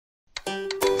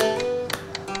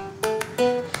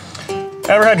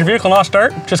Ever had your vehicle not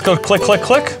start? Just go click, click,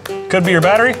 click. Could be your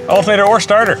battery, alternator, or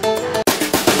starter.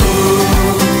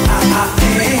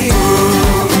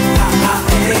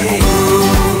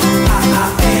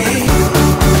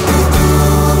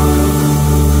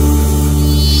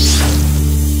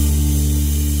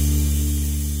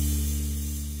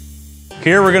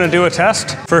 Here we're going to do a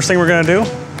test. First thing we're going to do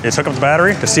is hook up the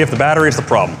battery to see if the battery is the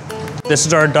problem. This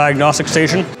is our diagnostic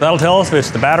station. That'll tell us if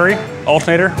it's the battery,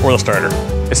 alternator, or the starter.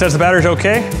 It says the battery's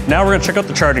okay. Now we're going to check out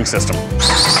the charging system.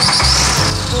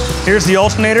 Here's the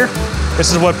alternator.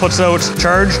 This is what puts out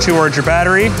charge towards your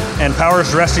battery and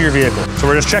powers the rest of your vehicle. So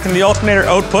we're just checking the alternator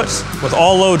outputs with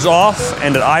all loads off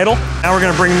and at idle. Now we're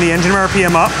going to bring the engine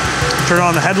RPM up, turn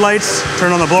on the headlights,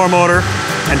 turn on the blower motor,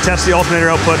 and test the alternator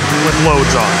output with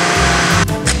loads on.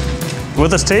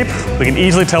 With this tape, we can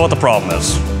easily tell what the problem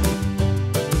is.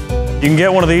 You can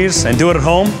get one of these and do it at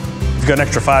home if you've got an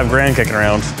extra $5 grand kicking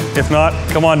around. If not,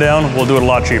 come on down, we'll do it a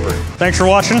lot cheaper. Thanks for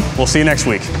watching, we'll see you next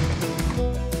week.